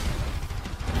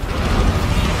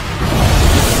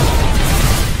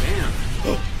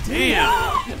 Damn.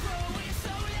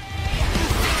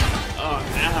 Oh,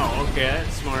 ow. Okay,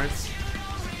 that's smart.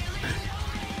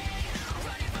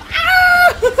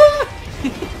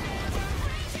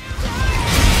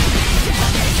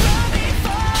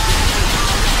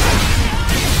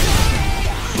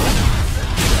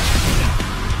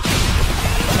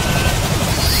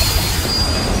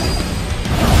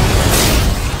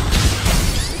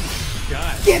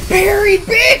 God. Get buried,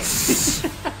 bitch!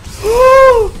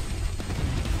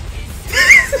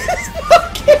 This is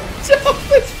fucking dumb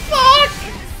as fuck!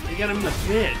 You got him in the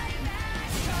pit.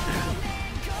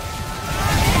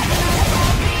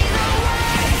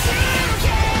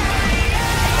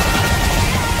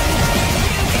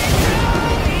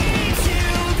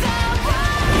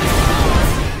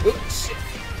 Oops.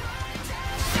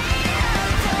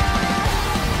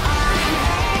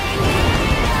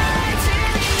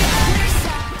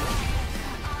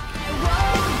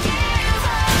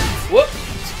 Whoop!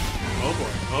 Oh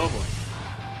boy, oh boy.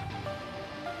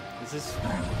 Is this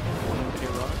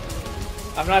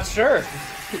not sure.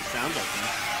 It sounds like that.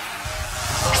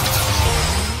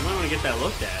 I might want to get that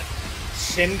looked at.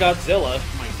 Shin Godzilla.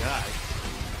 Oh my god.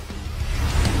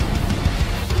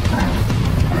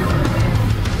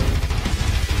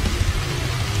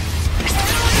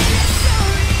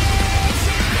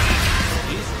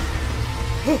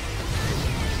 Oh,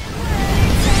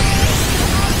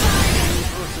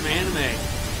 some anime.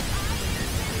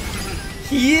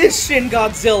 He is Shin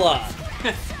Godzilla.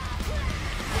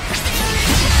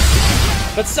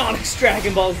 But Sonic's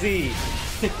Dragon Ball Z.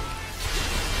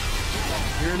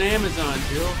 You're an Amazon,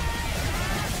 Jill.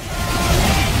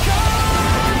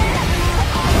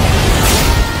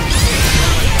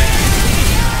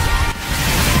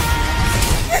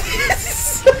 This is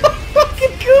so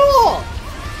fucking cool.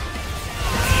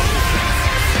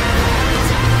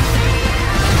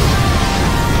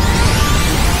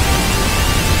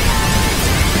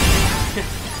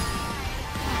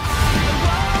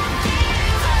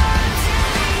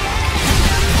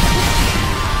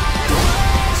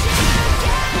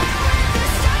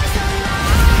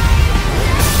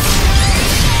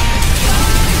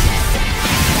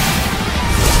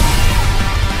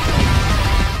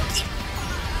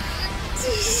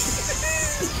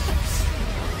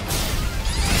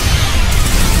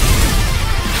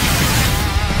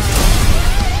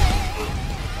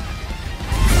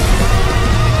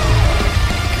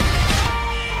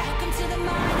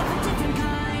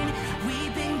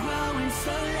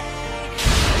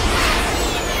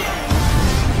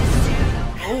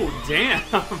 Damn.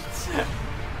 I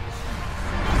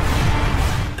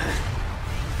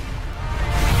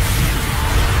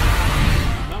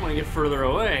want to get further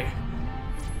away.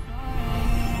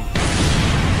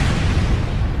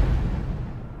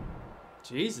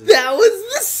 Jesus. That was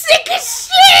the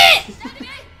sickest shit!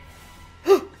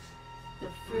 The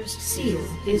first seal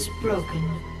is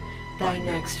broken. Thy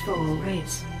next foe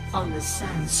awaits on the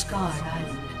sand-scarred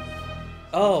island.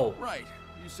 Oh. Right.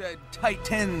 You said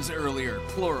Titans earlier,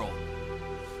 plural.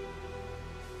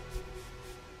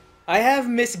 I have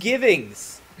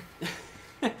misgivings.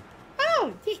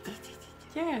 Oh,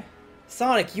 yeah.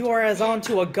 Sonic, you are as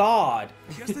onto a god.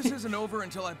 Guess this isn't over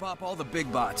until I pop all the big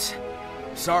bots.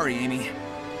 Sorry, Amy.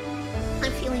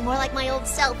 I'm feeling more like my old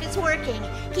self. It's working.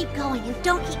 Keep going and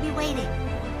don't keep me waiting.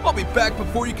 I'll be back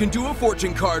before you can do a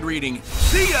fortune card reading.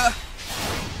 See ya!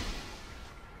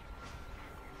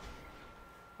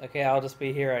 Okay, I'll just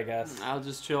be here, I guess. I'll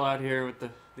just chill out here with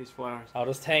these flowers. I'll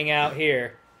just hang out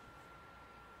here.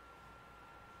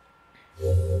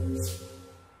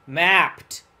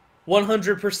 Mapped.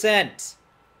 100%.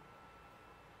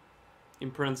 In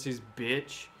parentheses,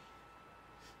 bitch.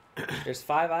 There's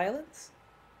 5 islands?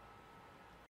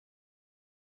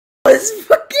 That's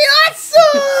fucking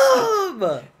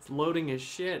awesome! It's loading as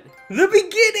shit. The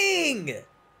beginning!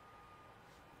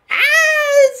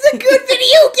 It's a good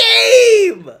video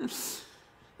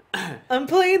game! I'm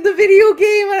playing the video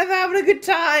game and I'm having a good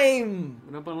time!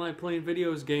 When up on like playing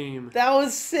videos game. That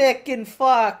was sick and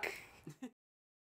fuck.